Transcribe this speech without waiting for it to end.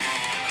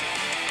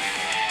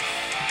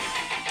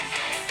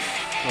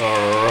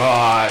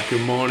Alright,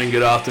 good morning,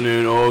 good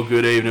afternoon, or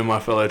good evening, my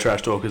fellow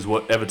Trash Talkers,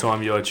 whatever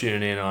time you are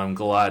tuning in. I'm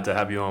glad to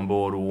have you on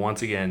board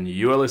once again.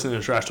 You are listening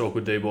to Trash Talk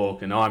with D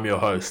Bork, and I'm your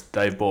host,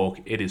 Dave Bork.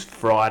 It is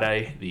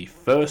Friday, the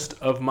 1st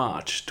of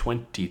March,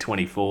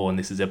 2024, and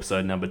this is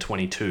episode number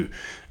 22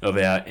 of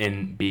our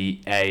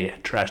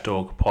NBA Trash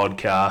Talk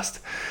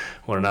podcast.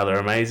 What another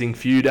amazing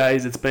few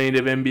days it's been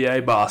of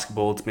NBA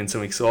basketball. It's been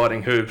some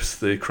exciting hoops.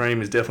 The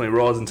cream is definitely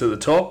rising to the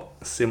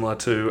top, similar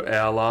to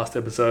our last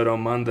episode on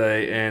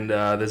Monday. And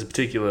there's a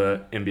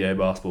particular NBA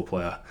basketball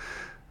player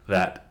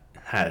that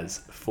has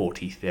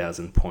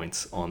 40,000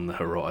 points on the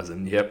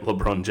horizon. Yep,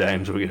 LeBron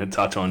James. We're going to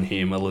touch on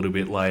him a little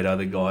bit later.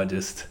 The guy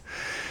just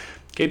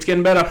keeps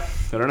getting better.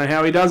 I don't know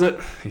how he does it.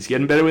 He's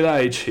getting better with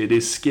age. It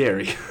is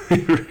scary.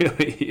 It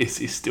really is.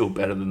 He's still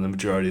better than the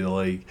majority of the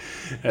league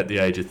at the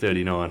age of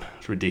 39.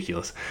 It's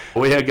ridiculous.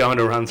 We are going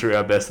to run through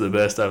our best of the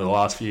best over the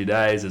last few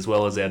days, as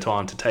well as our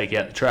time to take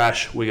out the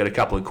trash. We got a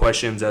couple of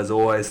questions, as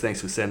always.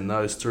 Thanks for sending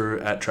those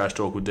through at Trash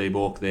Talk with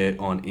D-Bork there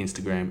on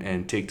Instagram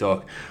and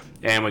TikTok.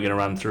 And we're going to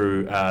run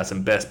through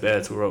some best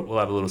bets. We'll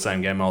have a little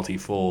same game multi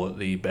for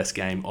the best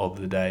game of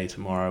the day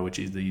tomorrow, which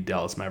is the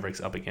Dallas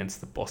Mavericks up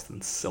against the Boston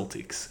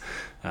Celtics.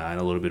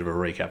 And a little bit of a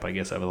recap, I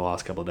guess, over the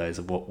last couple of days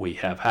of what we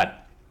have had.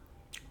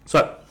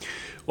 So,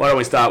 why don't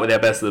we start with our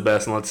best of the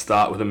best, and let's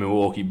start with the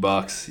Milwaukee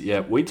Bucks.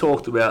 Yeah, we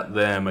talked about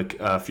them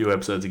a few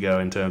episodes ago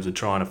in terms of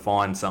trying to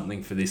find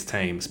something for this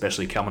team,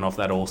 especially coming off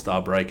that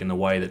All-Star break and the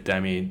way that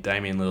Damian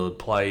Lillard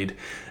played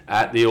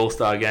at the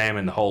All-Star game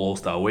and the whole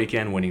All-Star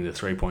weekend, winning the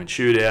three-point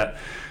shootout,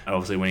 and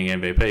obviously winning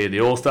MVP of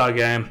the All-Star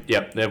game.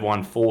 Yep, they've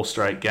won 4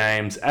 straight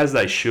games, as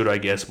they should, I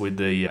guess, with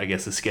the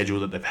schedule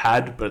that they've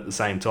had, but at the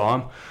same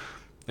time,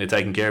 they're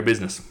taking care of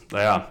business.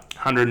 They are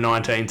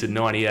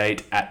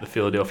 119-98 at the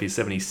Philadelphia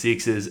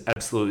 76ers.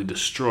 Absolutely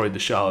destroyed the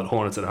Charlotte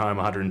Hornets at home,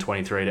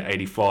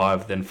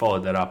 123-85. Then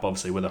followed that up,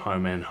 obviously, with a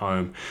home and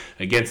home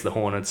against the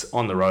Hornets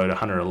on the road,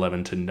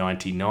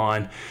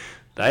 111-99.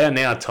 They are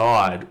now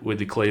tied with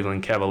the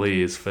Cleveland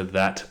Cavaliers for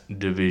that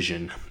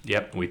division.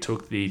 Yep, we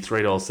took the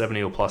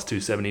 $3.70 or plus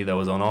 $2.70 that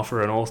was on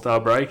offer an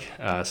All-Star break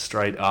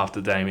straight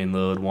after Damian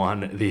Lillard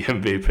won the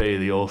MVP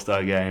of the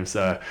All-Star game.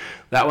 So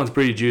that one's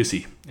pretty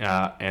juicy.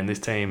 And this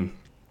team,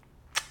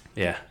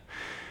 this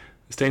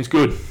team's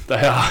good.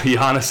 They are.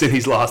 Giannis in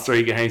his last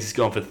 3 games, he's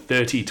gone for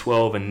 30,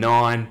 12, and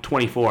 9,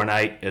 24 and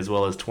 8, as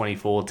well as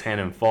 24, 10,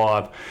 and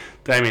 5.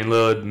 Damian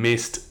Lillard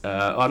missed.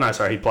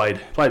 He played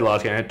the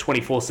last game. Had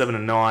 24, 7,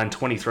 and 9,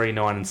 23,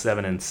 9, and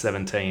 7, and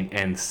 17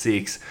 and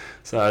 6.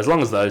 So as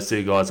long as those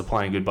two guys are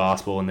playing good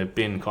basketball, and they've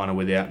been kind of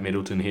without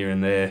Middleton here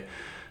and there,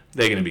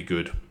 they're going to be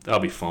good. They'll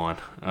be fine.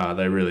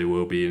 They really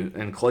will be.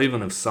 And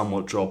Cleveland have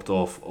somewhat dropped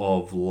off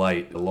of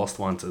late. They lost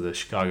one to the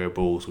Chicago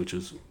Bulls, which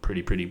was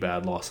pretty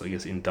bad loss, I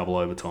guess, in double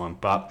overtime.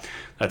 But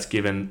that's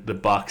given the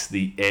Bucks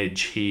the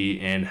edge here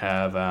and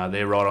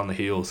they're right on the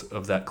heels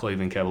of that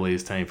Cleveland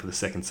Cavaliers team for the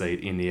second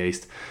seed in the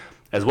East.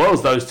 As well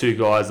as those two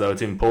guys, though,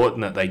 it's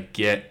important that they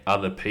get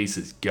other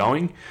pieces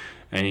going.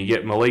 And you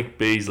get Malik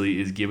Beasley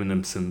is giving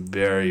them some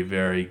very,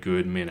 very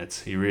good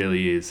minutes. He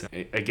really is.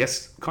 I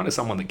guess kind of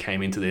someone that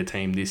came into their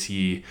team this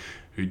year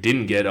who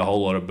didn't get a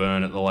whole lot of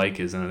burn at the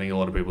Lakers, and I think a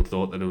lot of people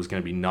thought that it was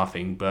going to be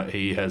nothing, but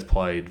he has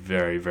played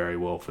very, very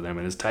well for them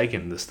and has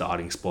taken the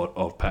starting spot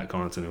of Pat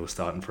Connaughton, who was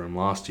starting for him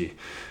last year.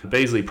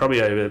 Beasley,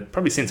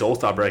 probably since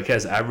All-Star break,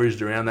 has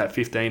averaged around that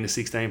 15 to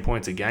 16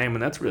 points a game,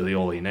 and that's really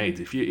all he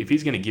needs. If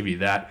he's going to give you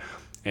that,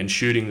 and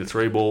shooting the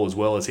 3 ball as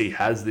well as he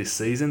has this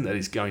season, that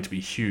is going to be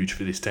huge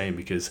for this team,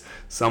 because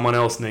someone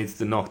else needs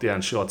to knock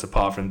down shots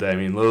apart from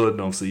Damian Lillard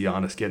and obviously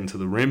Giannis getting to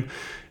the rim.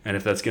 And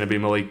if that's going to be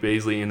Malik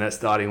Beasley in that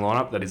starting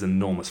lineup, that is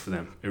enormous for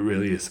them. It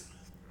really is.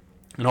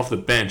 And off the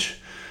bench,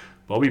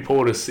 Bobby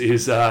Portis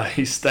is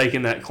he's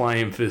staking that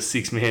claim for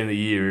 6th man of the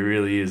year. He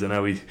really is. I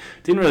know we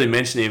didn't really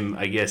mention him,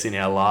 I guess, in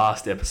our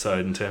last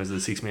episode in terms of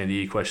the 6th man of the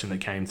year question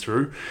that came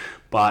through,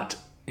 but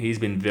he's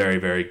been very,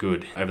 very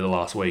good over the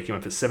last week. He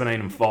went for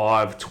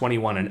 17-5,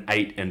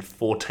 21-8, and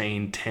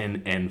 14,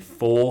 10, and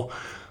 4.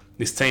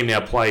 This team now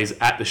plays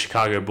at the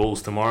Chicago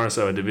Bulls tomorrow,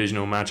 so a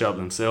divisional matchup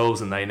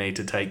themselves, and they need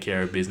to take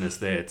care of business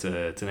there. It's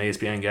an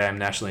ESPN game,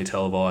 nationally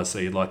televised, so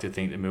you'd like to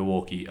think that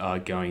Milwaukee are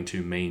going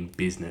to mean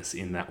business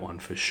in that one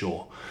for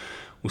sure.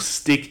 We'll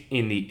stick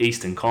in the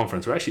Eastern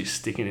Conference. We're actually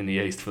sticking in the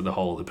East for the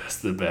whole of the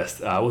best of the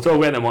best. We'll talk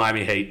about the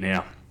Miami Heat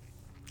now.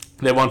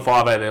 They've won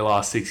 5 out of their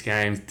last 6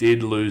 games.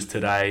 Did lose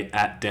today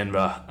at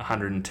Denver,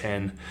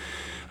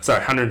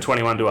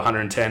 121 to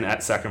 110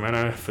 at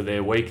Sacramento for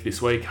their week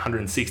this week.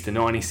 106 to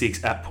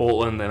 96 at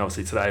Portland. Then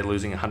obviously today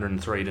losing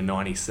 103 to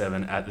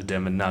 97 at the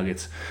Denver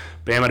Nuggets.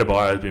 Bam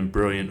Adebayo has been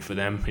brilliant for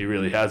them. He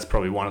really has.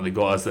 Probably one of the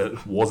guys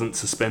that wasn't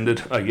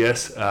suspended, I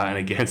guess. And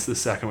against the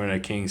Sacramento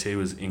Kings, he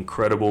was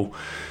incredible.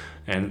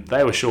 And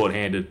they were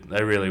short-handed.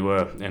 They really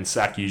were. And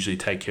Sac usually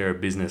take care of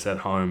business at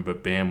home,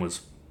 but Bam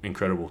was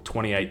incredible.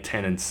 28,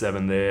 10, and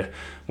 7 there.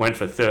 Went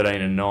for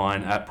 13 and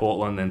 9 at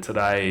Portland. And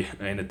today,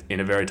 in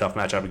a very tough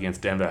matchup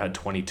against Denver, had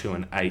 22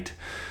 and 8.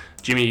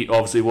 Jimmy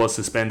obviously was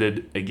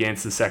suspended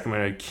against the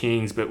Sacramento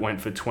Kings, but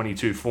went for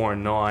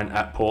 22-4-9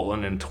 at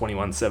Portland and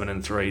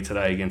 21-7-3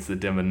 today against the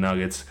Denver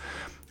Nuggets.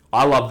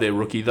 I love their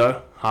rookie,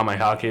 though, Jaime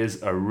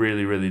Jaquez. I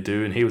really, really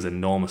do, and he was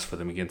enormous for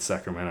them against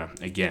Sacramento.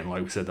 Again,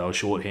 like we said, they were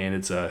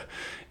short-handed, so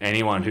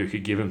anyone who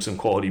could give him some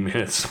quality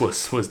minutes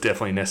was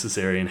definitely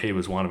necessary, and he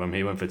was one of them.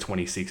 He went for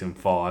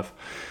 26-5.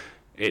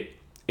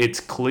 It's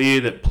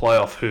clear that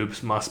playoff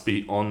hoops must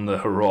be on the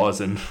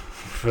horizon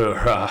for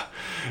the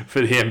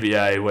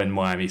NBA when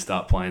Miami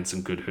start playing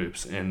some good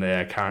hoops, and they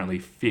are currently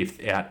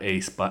 5th out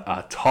east, but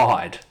are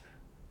tied.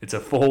 It's a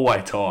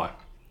 4-way tie.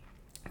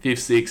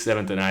 5th, 6th,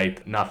 7th, and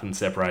 8th. Nothing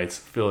separates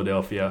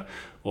Philadelphia,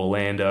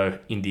 Orlando,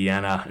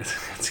 Indiana.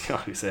 It's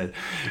like we said.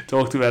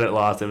 Talked about it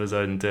last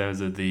episode in terms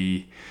of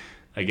the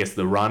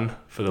run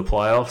for the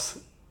playoffs.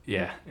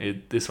 Yeah,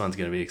 this one's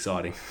going to be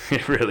exciting.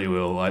 It really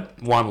will.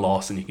 Like, one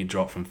loss and you can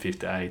drop from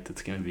 5th to 8th.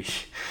 It's going to be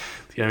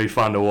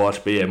fun to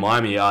watch. But yeah,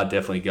 Miami are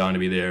definitely going to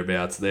be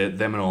thereabouts. Them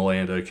and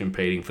Orlando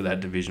competing for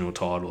that divisional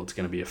title. It's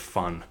going to be a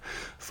fun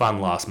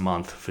last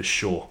month for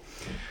sure.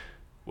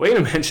 We're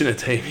going to mention a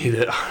team here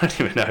that I don't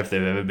even know if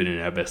they've ever been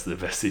in our best of the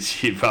best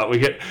this year, but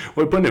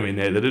we're putting them in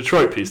there. The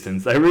Detroit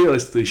Pistons. They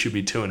realistically should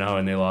be 2-0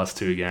 in their last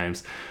 2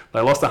 games. They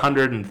lost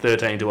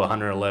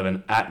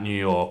 113-111 at New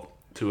York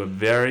to a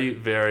very,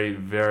 very,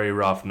 very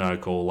rough no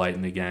call late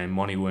in the game.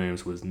 Monty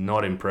Williams was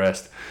not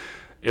impressed.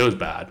 It was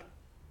bad.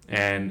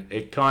 And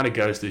it kind of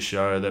goes to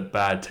show that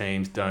bad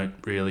teams don't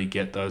really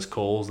get those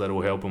calls that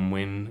will help them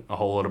win a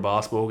whole lot of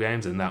basketball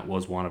games, and that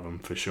was one of them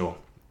for sure.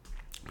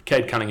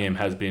 Cade Cunningham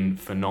has been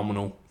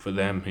phenomenal for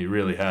them. He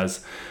really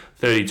has.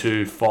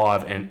 32,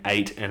 5, and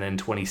 8, and then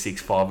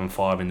 26, 5, and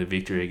 5 in the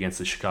victory against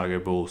the Chicago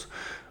Bulls.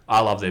 I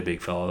love their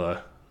big fella,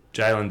 though.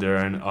 Jalen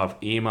Duren, I've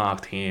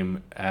earmarked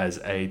him as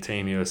a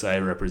Team USA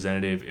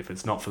representative. If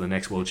it's not for the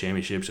next World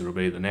Championships, it'll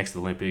be the next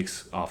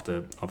Olympics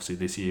after, obviously,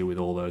 this year with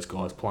all those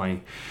guys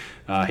playing.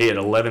 He had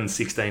 11,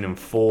 16, and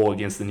 4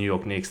 against the New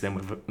York Knicks, then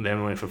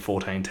went for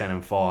 14, 10,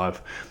 and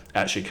 5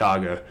 at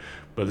Chicago.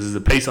 But this is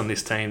a piece on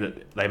this team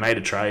that they made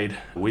a trade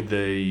with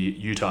the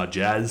Utah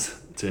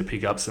Jazz to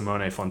pick up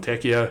Simone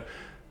Fontecchio.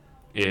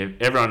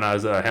 Everyone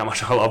knows how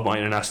much I love my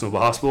international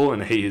basketball,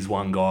 and he is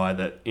one guy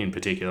that, in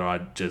particular, I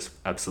just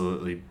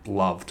absolutely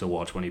love to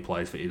watch when he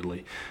plays for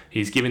Italy.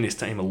 He's given this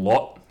team a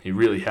lot. He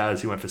really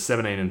has. He went for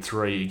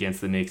 17-3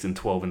 against the Knicks and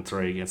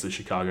 12-3 against the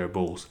Chicago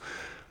Bulls.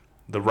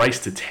 The race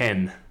to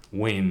 10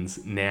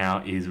 wins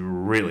now is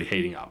really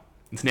heating up.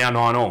 It's now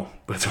 9-all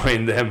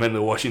between them and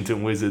the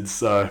Washington Wizards,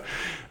 so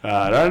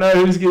I don't know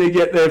who's going to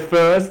get there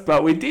first,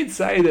 but we did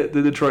say that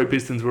the Detroit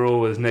Pistons were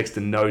always next to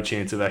no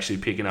chance of actually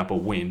picking up a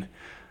win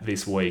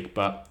this week,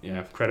 but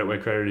yeah, credit where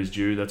credit is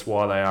due. That's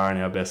why they are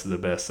in our best of the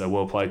best, so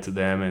well played to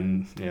them,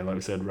 and yeah, like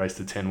we said, race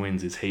to 10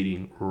 wins is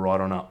heating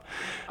right on up.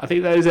 I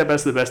think that is our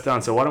best of the best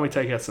done, so why don't we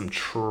take out some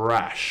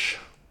trash?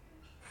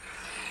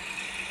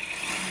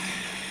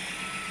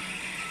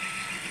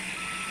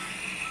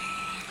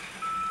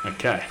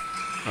 Okay.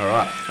 All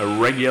right, a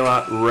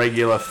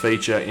regular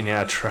feature in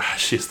our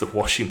trash is the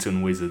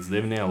Washington Wizards.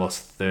 They've now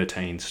lost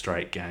 13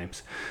 straight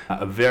games.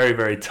 A very,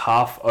 very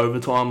tough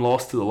overtime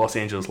loss to the Los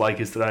Angeles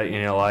Lakers today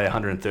in LA,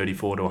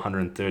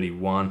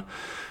 134-131.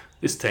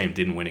 This team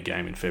didn't win a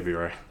game in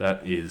February.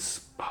 That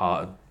is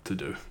hard to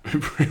do.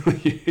 It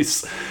really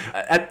is.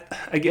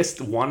 I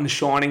guess one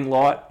shining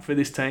light for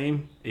this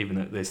team, even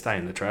though they're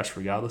staying in the trash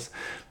regardless,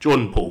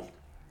 Jordan Poole.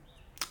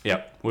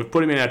 Yep, we've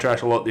put him in our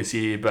trash a lot this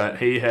year, but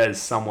he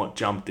has somewhat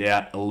jumped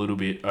out a little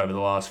bit over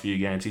the last few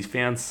games. He's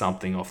found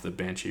something off the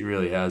bench. He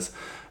really has.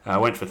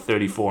 Went for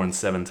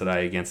 34-7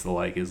 today against the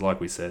Lakers.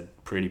 Like we said,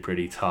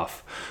 pretty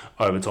tough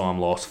overtime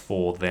loss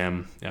for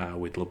them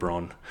with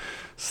LeBron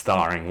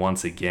starring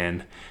once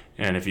again.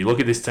 And if you look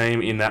at this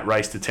team in that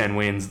race to 10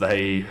 wins,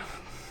 they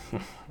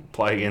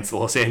play against the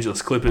Los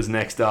Angeles Clippers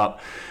next up.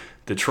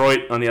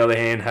 Detroit, on the other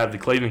hand, have the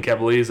Cleveland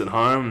Cavaliers at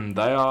home.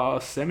 They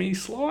are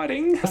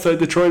semi-sliding. So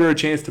Detroit are a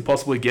chance to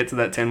possibly get to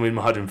that 10-win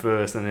margin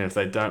first, and then if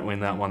they don't win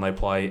that one, they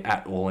play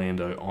at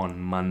Orlando on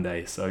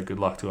Monday. So good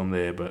luck to them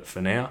there. But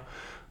for now,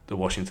 the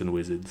Washington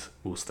Wizards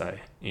will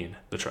stay in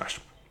the trash.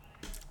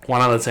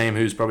 One other team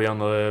who's probably on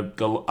the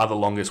other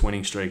longest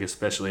winning streak,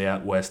 especially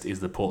out west, is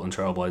the Portland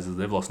Trail Blazers.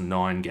 They've lost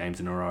 9 games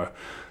in a row.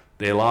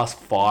 Their last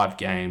 5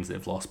 games,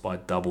 they've lost by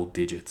double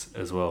digits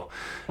as well.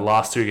 The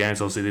last 2 games,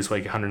 obviously this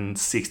week,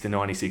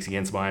 106-96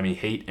 against Miami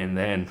Heat, and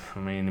then, I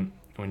mean,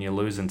 when you're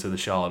losing to the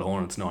Charlotte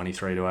Hornets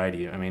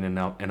 93-80, I mean,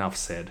 enough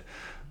said.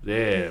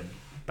 They're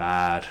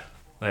bad.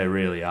 They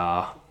really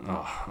are.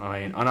 Oh, I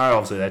mean, I know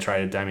obviously they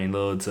traded Damian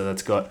Lillard, so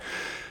that's got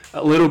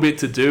a little bit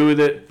to do with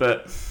it,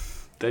 but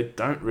they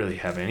don't really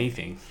have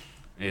anything.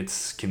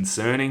 It's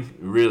concerning. It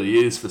really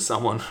is for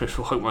someone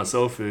like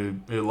myself who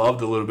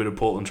loved a little bit of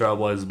Portland Trail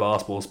Blazers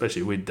basketball,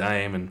 especially with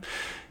Dame and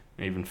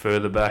even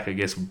further back, I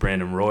guess, with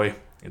Brandon Roy.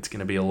 It's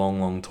going to be a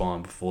long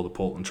time before the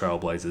Portland Trail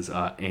Blazers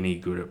are any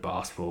good at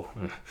basketball.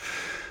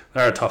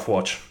 They're a tough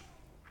watch.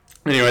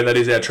 Anyway, that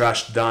is our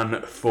trash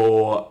done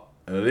for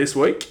this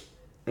week.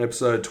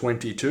 episode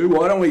 22.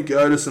 Why don't we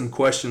go to some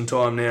question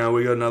time now?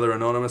 We got another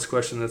anonymous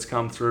question that's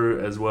come through,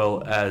 as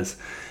well as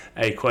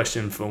a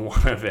question from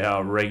one of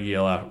our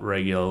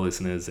regular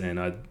listeners, and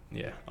I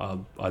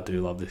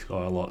do love this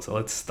guy a lot. So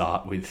let's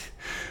start with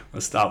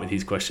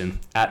his question.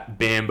 At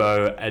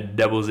Bambo at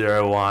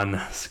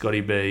 001,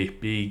 Scotty B,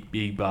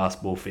 big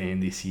basketball fan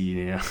this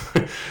year now.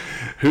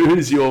 Who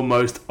is your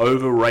most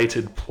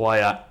overrated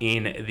player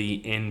in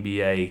the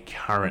NBA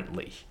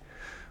currently?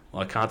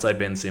 Well, I can't say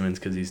Ben Simmons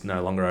because he's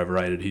no longer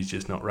overrated. He's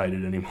just not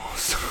rated anymore.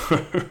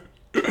 So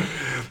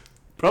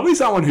probably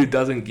someone who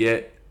doesn't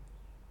get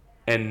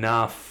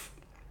enough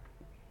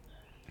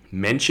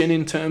mention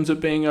in terms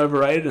of being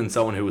overrated, and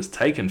someone who was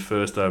taken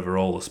first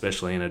overall,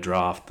 especially in a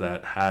draft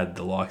that had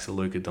the likes of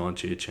Luka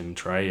Doncic and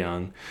Trae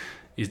Young,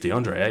 is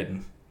DeAndre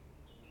Ayton.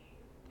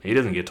 He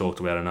doesn't get talked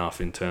about enough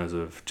in terms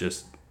of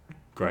just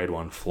grade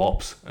 1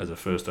 flops as a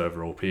first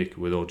overall pick,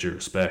 with all due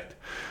respect.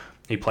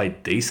 He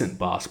played decent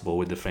basketball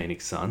with the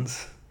Phoenix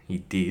Suns. He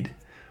did.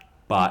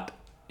 But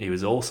he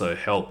was also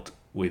helped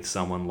with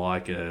someone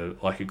like a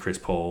Chris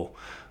Paul,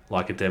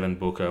 like a Devin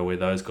Booker, where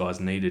those guys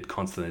needed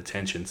constant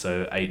attention.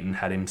 So Ayton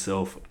had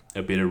himself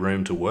a bit of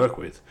room to work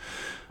with.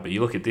 But you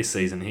look at this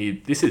season,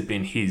 this has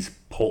been his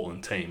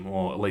Portland team,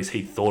 or at least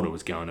he thought it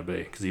was going to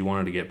be, because he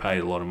wanted to get paid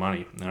a lot of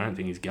money. And I don't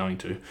think he's going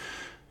to.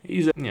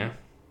 He's a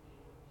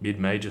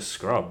mid-major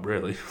scrub,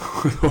 really.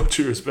 With all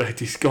due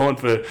respect, he's gone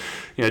for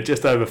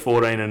just over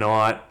 14 a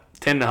night,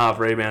 10.5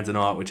 rebounds a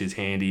night, which is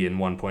handy, and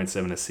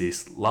 1.7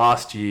 assists.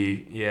 Last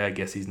year, I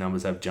guess his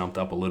numbers have jumped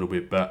up a little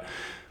bit, but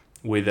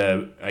with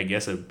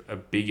a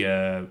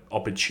bigger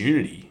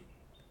opportunity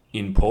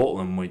in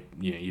Portland,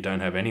 you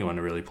don't have anyone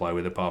to really play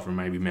with apart from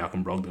maybe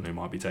Malcolm Brogdon, who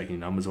might be taking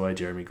numbers away,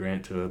 Jeremy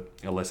Grant to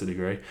a lesser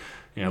degree.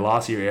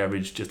 Last year he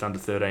averaged just under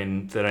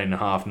 13.5,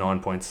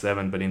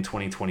 9.7, but in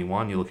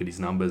 2021 you look at his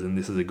numbers, and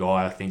this is a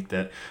guy I think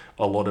that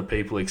a lot of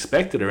people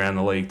expected around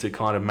the league to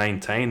kind of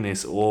maintain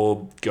this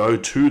or go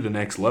to the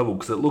next level,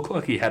 because it looked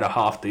like he had a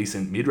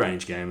half-decent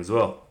mid-range game as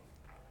well.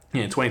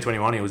 In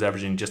 2021, he was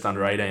averaging just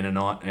under 18 a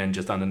night and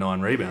just under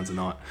 9 rebounds a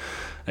night.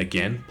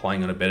 Again,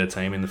 playing on a better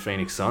team in the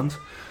Phoenix Suns.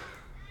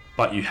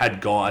 But you had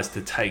guys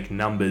to take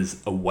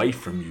numbers away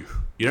from you.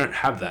 You don't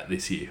have that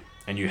this year,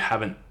 and you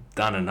haven't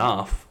done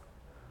enough.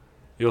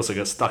 You also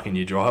got stuck in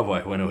your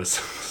driveway when it was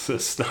a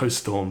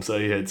snowstorm. So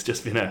yeah,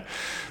 it's been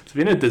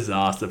a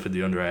disaster for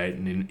DeAndre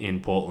Ayton in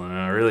Portland, and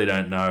I really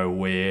don't know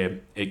where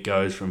it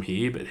goes from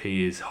here. But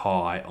he is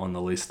high on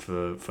the list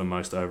for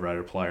most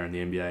overrated player in the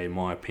NBA, in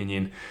my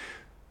opinion.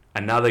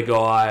 Another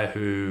guy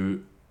who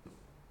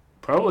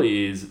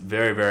probably is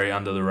very, very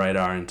under the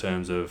radar in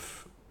terms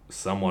of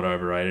somewhat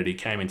overrated. He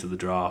came into the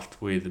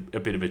draft with a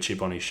bit of a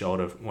chip on his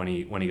shoulder when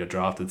he got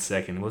drafted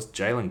second, was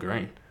Jalen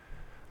Green.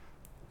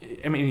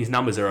 I mean, his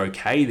numbers are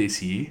okay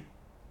this year,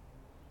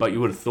 but you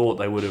would have thought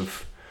they would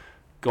have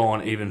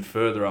gone even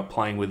further up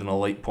playing with an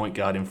elite point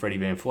guard in Freddie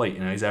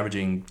VanVleet. He's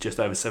averaging just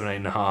over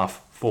 17.5,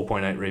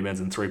 4.8 rebounds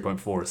and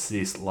 3.4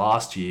 assists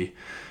last year,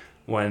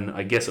 when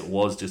I guess it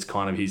was just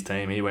kind of his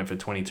team. He went for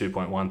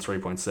 22.1,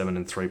 3.7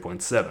 and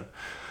 3.7.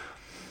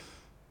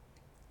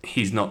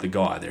 He's not the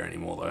guy there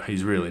anymore, though.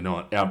 He's really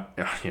not.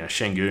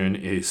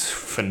 Şengün is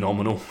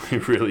phenomenal. He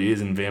really is,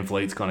 and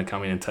VanVleet's kind of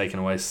come in and taken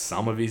away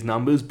some of his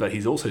numbers, but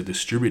he's also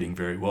distributing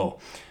very well.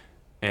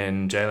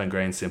 And Jalen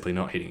Green's simply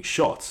not hitting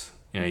shots.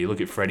 You look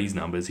at Freddie's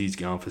numbers, he's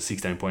going for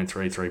 16.3,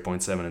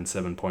 3.7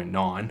 and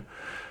 7.9.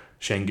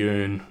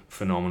 Şengün,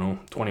 phenomenal.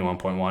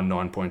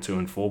 21.1, 9.2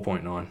 and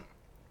 4.9.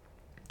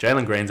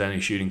 Jalen Green's only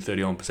shooting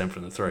 31%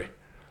 from the three.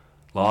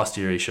 Last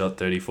year he shot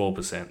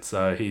 34%,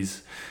 so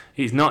he's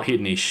not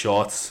hitting his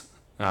shots.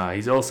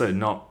 He's also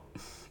not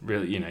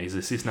really, his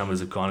assist numbers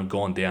have kind of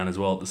gone down as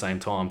well at the same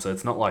time, so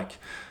it's not like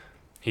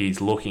he's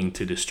looking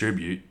to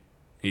distribute.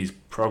 He's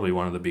probably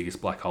one of the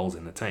biggest black holes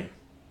in the team,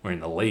 or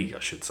in the league, I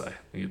should say.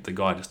 The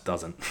guy just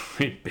doesn't,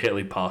 he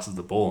barely passes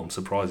the ball. I'm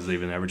surprised he's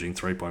even averaging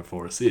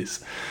 3.4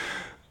 assists.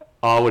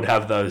 I would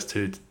have those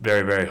two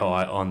very, very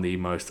high on the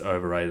most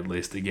overrated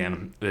list.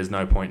 Again, there's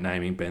no point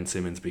naming Ben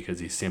Simmons because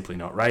he's simply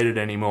not rated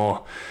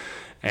anymore.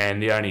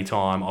 And the only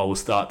time I will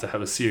start to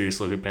have a serious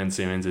look at Ben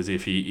Simmons is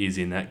if he is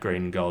in that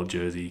green and gold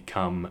jersey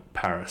come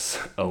Paris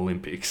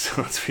Olympics.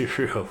 Let's be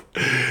real.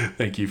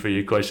 Thank you for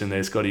your question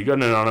there, Scotty. You got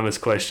an anonymous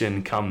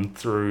question come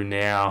through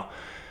now.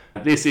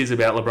 This is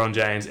about LeBron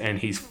James and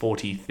his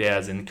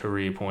 40,000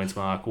 career points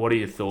mark. What are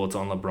your thoughts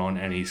on LeBron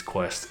and his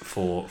quest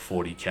for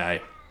 40K?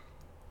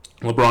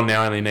 LeBron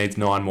now only needs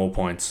 9 more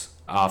points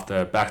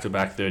after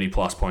back-to-back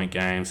 30-plus point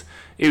games.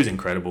 He was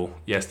incredible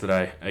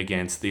yesterday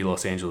against the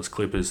Los Angeles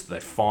Clippers. They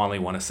finally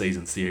won a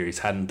season series.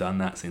 Hadn't done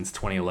that since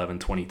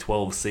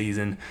 2011-2012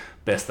 season.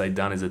 Best they've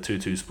done is a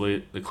 2-2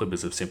 split. The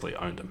Clippers have simply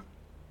owned them.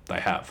 They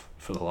have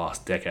for the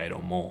last decade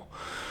or more.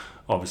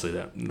 Obviously,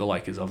 the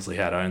Lakers obviously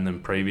had owned them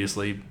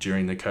previously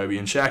during the Kobe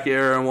and Shaq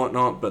era and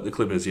whatnot, but the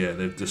Clippers,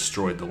 they've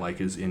destroyed the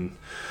Lakers in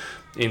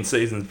in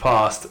seasons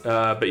past.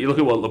 But you look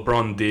at what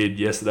LeBron did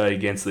yesterday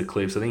against the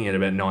Clips. I think he had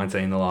about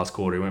 19 in the last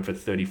quarter. He went for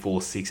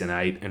 34, 6, and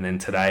 8. And then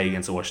today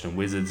against the Washington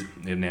Wizards,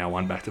 they've now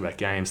won back-to-back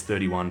games,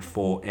 31,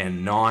 4,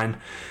 and 9.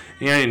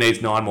 He only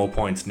needs 9 more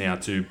points now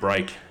to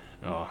break,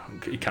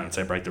 you can't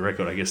say break the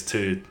record, I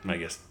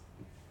guess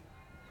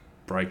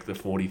break the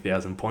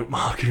 40,000 point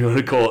mark, if you want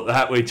to call it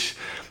that, which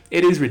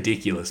it is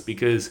ridiculous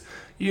because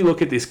you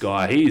look at this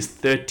guy, he is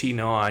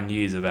 39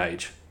 years of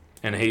age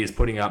and he is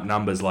putting up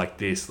numbers like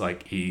this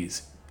like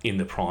he's in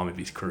the prime of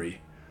his career.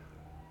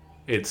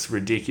 It's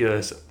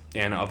ridiculous,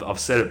 and I've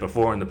said it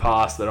before in the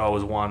past that I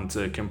was one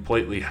to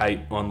completely hate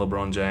on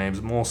LeBron James,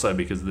 more so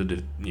because of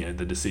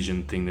the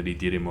decision thing that he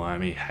did in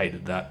Miami.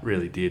 Hated that,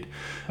 really did.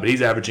 But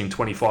he's averaging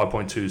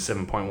 25.2,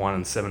 7.1,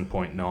 and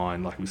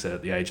 7.9, like we said,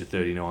 at the age of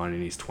 39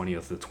 in his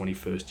 20th or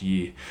 21st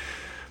year.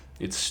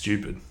 It's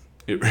stupid.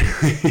 It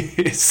really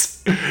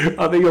is.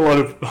 I think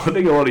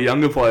a lot of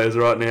younger players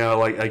right now,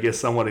 like I guess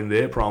someone in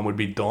their prime, would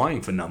be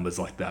dying for numbers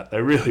like that.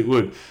 They really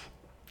would.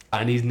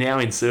 And he's now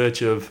in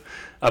search of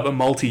a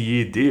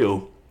multi-year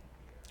deal.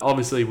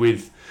 Obviously,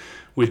 with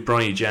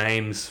Bronny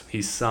James,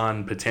 his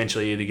son,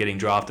 potentially either getting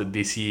drafted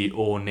this year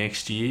or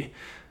next year,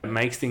 it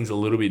makes things a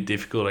little bit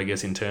difficult, I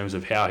guess, in terms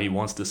of how he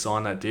wants to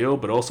sign that deal.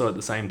 But also at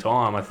the same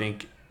time, I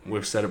think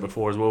we've said it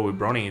before as well with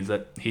Bronny, is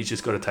that he's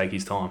just got to take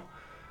his time.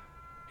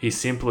 He's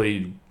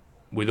simply,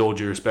 with all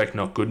due respect,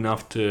 not good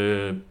enough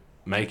to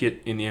make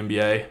it in the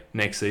NBA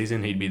next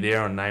season. He'd be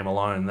there on name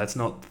alone, and that's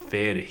not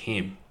fair to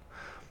him.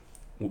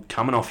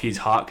 Coming off his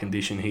heart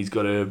condition, he's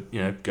got to,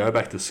 go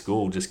back to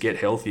school, just get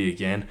healthy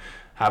again,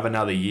 have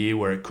another year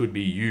where it could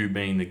be you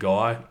being the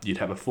guy. You'd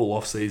have a full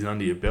off season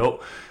under your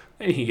belt,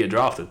 and he can get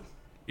drafted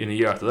in a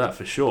year after that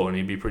for sure, and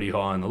he'd be pretty high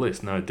on the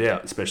list, no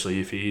doubt,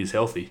 especially if he is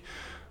healthy.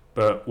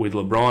 But with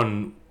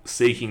LeBron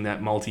seeking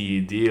that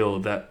multi-year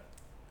deal,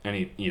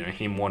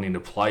 him wanting to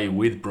play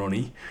with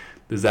Bronny,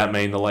 does that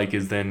mean the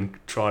Lakers then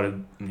try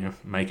to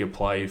make a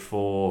play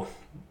for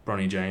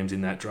Bronny James in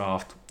that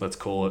draft? Let's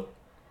call it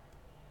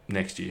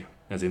next year,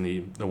 as in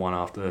the one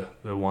after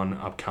the one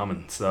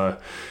upcoming. So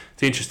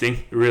it's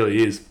interesting, it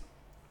really is.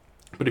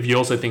 But if you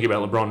also think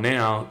about LeBron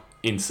now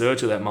in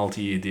search of that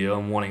multi-year deal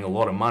and wanting a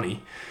lot of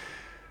money,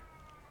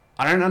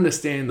 I don't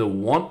understand the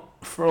want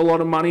for a lot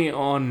of money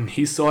on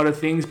his side of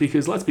things,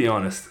 because let's be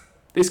honest,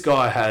 this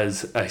guy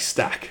has a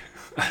stack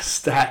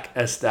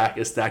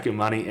of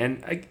money,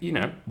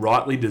 and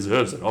rightly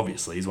deserves it.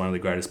 Obviously, he's one of the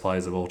greatest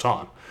players of all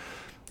time,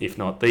 if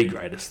not the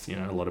greatest.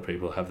 A lot of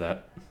people have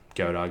that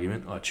GOAT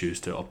argument. I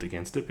choose to opt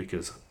against it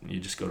because you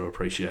just got to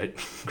appreciate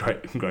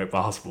great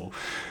basketball.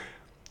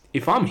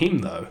 If I'm him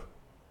though,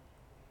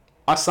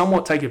 I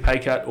somewhat take a pay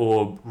cut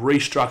or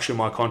restructure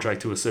my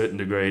contract to a certain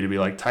degree to be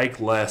like, take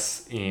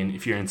less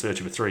if you're in search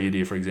of a 3-year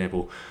deal, for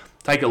example,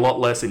 take a lot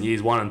less in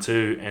years 1 and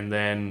 2, and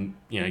then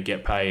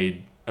get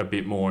paid a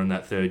bit more in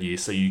that 3rd year,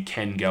 so you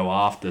can go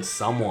after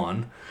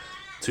someone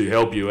to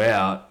help you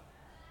out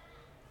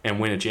and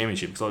win a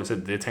championship. Because like I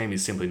said, their team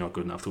is simply not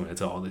good enough to win a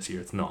title this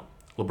year. It's not.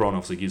 LeBron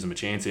obviously gives them a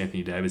chance.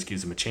 Anthony Davis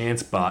gives them a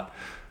chance, but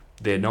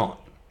they're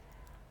not.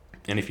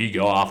 And if you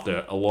go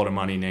after a lot of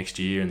money next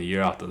year and the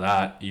year after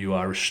that, you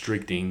are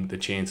restricting the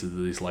chances of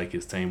this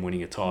Lakers team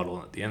winning a title.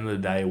 And at the end of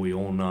the day, we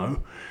all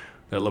know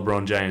that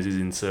LeBron James is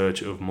in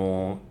search of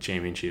more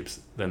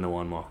championships than the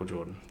one Michael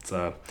Jordan.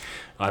 So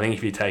I think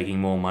if you're taking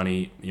more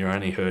money, you're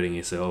only hurting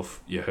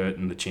yourself. You're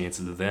hurting the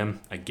chances of them.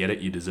 I get it,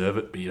 you deserve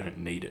it, but you don't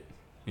need it.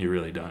 You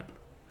really don't.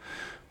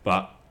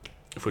 But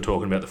if we're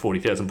talking about the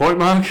 40,000 point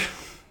mark,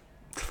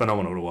 it's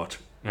phenomenal to watch.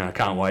 I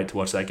can't wait to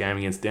watch that game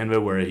against Denver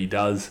where he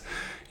does,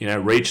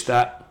 reach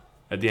that.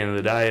 At the end of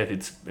the day,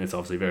 it's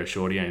obviously very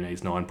short. He only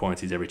needs 9 points.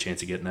 He's every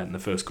chance of getting that in the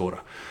first quarter.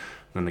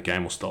 Then the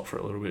game will stop for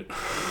a little bit,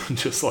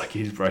 just like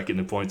he's breaking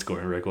the point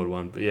scoring record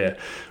one. But yeah,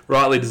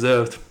 rightly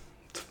deserved.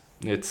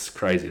 It's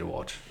crazy to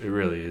watch. It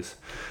really is.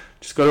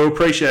 Just got to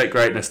appreciate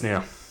greatness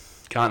now.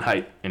 Can't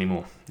hate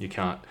anymore. You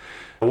can't.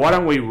 Why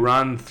don't we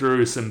run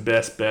through some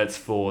best bets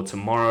for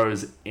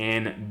tomorrow's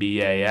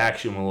NBA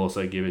action? We'll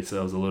also give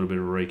ourselves a little bit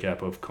of a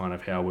recap of kind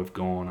of how we've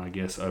gone, I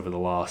guess, over the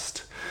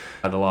last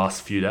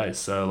few days.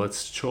 So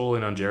let's chawl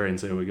in on Jerry and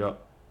see what we got.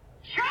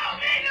 Show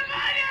me the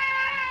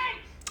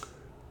money!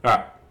 All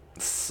right.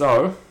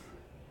 So,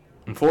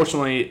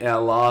 unfortunately, our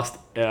last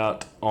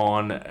out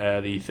on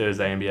the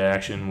Thursday NBA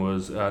action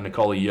was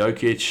Nikola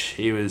Jokic.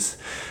 He was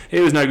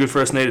no good for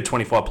us. Needed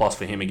 25 plus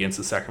for him against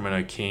the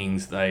Sacramento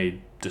Kings.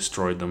 They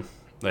destroyed them.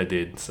 They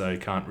did. So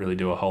can't really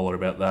do a whole lot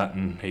about that.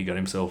 And he got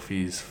himself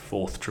his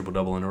 4th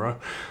triple-double in a row.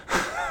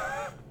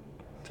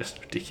 Just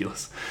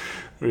ridiculous.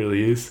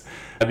 Really is.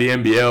 The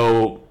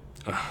NBL,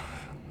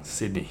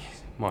 Sydney.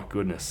 My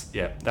goodness.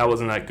 Yeah, that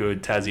wasn't that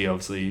good. Tassie,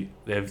 obviously,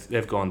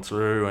 they've gone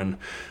through, and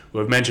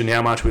we've mentioned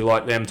how much we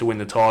like them to win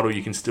the title.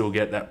 You can still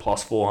get that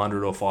plus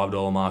 400 or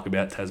 $5 mark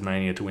about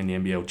Tasmania to win the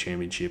NBL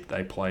championship.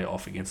 They play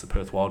off against the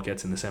Perth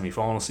Wildcats in the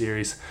semi-final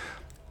series.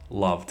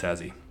 Love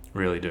Tassie.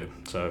 Really do.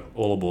 So,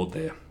 all aboard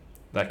there.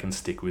 that can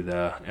stick with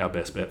our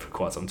best bet for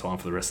quite some time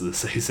for the rest of the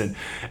season.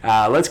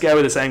 Let's go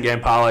with the same game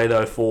parlay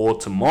though for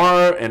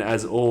tomorrow, and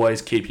as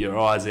always, keep your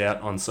eyes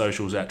out on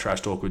socials at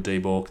Trash Talk with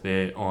D-Bork.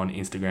 They're on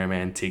Instagram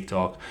and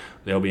TikTok.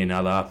 There'll be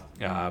another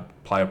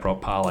player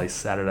prop parlay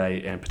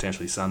Saturday and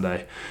potentially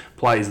Sunday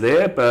plays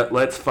there, but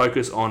let's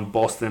focus on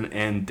Boston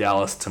and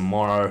Dallas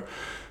tomorrow.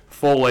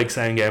 4-leg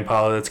same game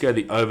parlay. Let's go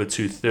the over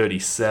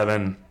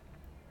 237.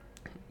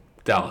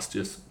 Dallas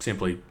just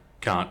simply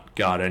can't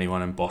guard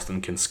anyone, and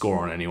Boston can score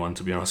on anyone,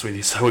 to be honest with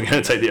you. So we're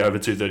going to take the over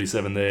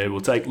 237 there.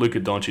 We'll take Luka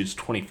Doncic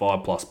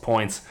 25 plus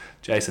points,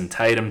 Jason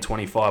Tatum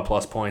 25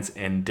 plus points,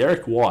 and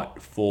Derek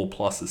White 4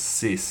 plus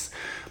assists.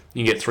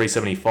 You can get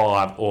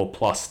 375 or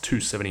plus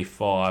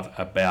 275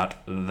 about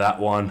that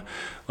one.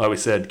 Like we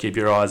said, keep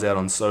your eyes out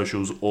on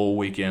socials all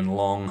weekend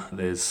long.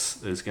 There's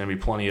going to be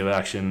plenty of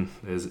action.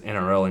 There's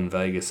NRL in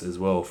Vegas as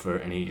well for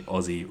any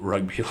Aussie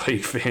rugby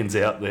league fans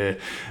out there.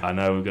 I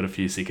know we've got a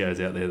few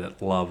sickos out there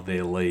that love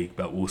their league,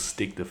 but we'll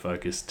stick the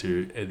focus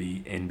to the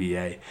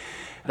NBA.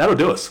 That'll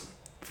do us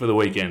for the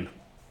weekend.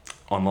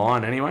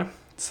 Online anyway.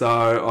 So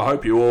I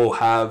hope you all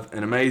have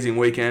an amazing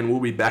weekend. We'll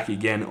be back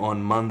again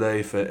on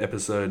Monday for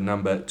episode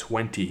number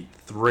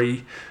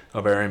 23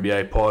 of our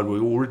NBA pod.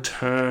 We will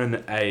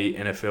return a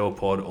NFL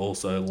pod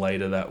also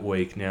later that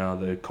week. Now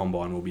the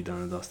combine will be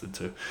done and dusted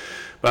too.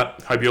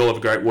 But hope you all have a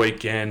great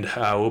weekend.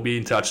 We'll be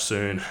in touch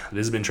soon.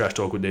 This has been Trash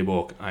Talk with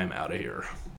D-Bork. I'm out of here.